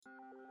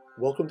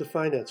Welcome to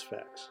Finance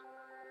Facts.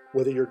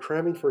 Whether you're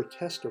cramming for a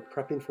test or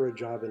prepping for a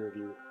job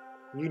interview,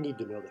 you need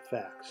to know the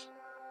facts.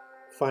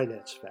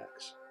 Finance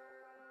Facts.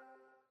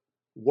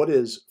 What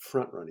is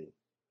front running?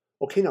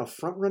 Okay, now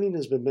front running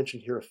has been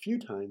mentioned here a few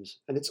times,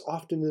 and it's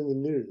often in the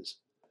news,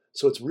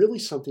 so it's really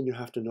something you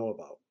have to know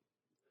about.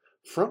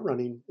 Front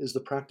running is the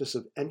practice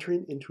of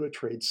entering into a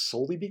trade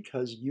solely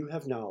because you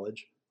have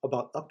knowledge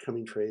about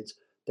upcoming trades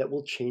that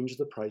will change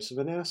the price of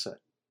an asset.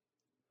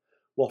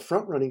 While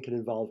front running can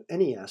involve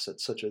any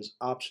asset such as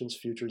options,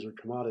 futures, or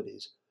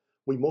commodities,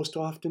 we most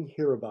often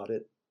hear about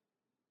it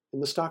in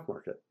the stock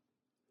market.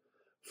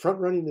 Front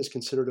running is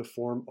considered a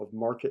form of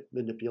market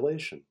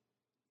manipulation.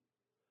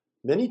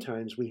 Many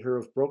times we hear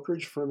of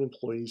brokerage firm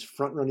employees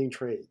front running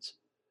trades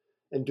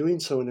and doing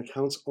so in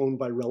accounts owned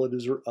by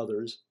relatives or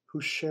others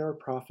who share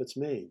profits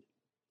made.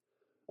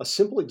 A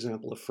simple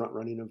example of front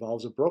running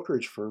involves a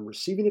brokerage firm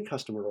receiving a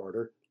customer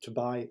order to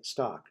buy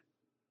stock.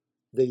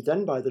 They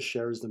then buy the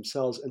shares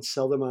themselves and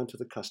sell them on to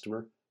the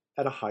customer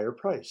at a higher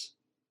price.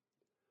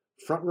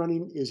 Front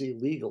running is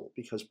illegal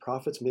because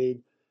profits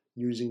made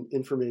using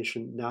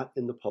information not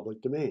in the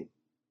public domain.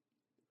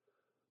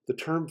 The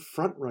term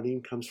front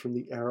running comes from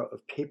the era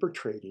of paper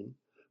trading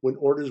when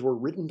orders were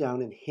written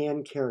down and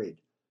hand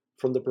carried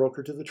from the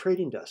broker to the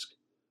trading desk.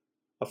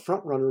 A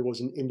front runner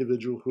was an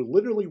individual who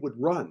literally would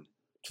run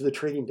to the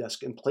trading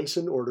desk and place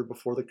an order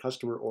before the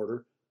customer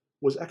order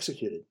was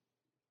executed.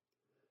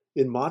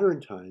 In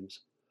modern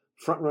times,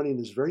 front running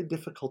is very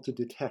difficult to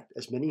detect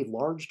as many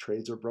large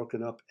trades are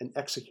broken up and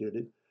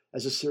executed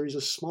as a series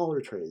of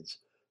smaller trades.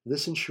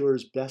 This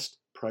ensures best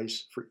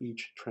price for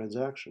each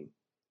transaction.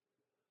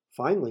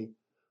 Finally,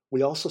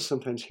 we also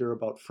sometimes hear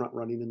about front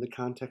running in the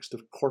context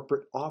of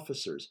corporate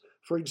officers.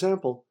 For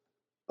example,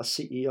 a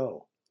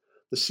CEO.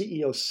 The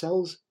CEO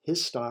sells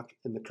his stock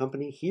in the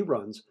company he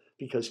runs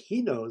because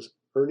he knows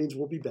earnings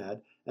will be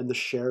bad and the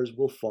shares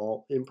will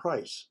fall in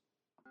price.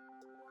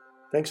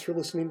 Thanks for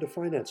listening to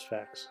Finance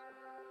Facts.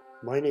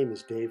 My name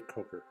is Dave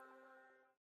Coker.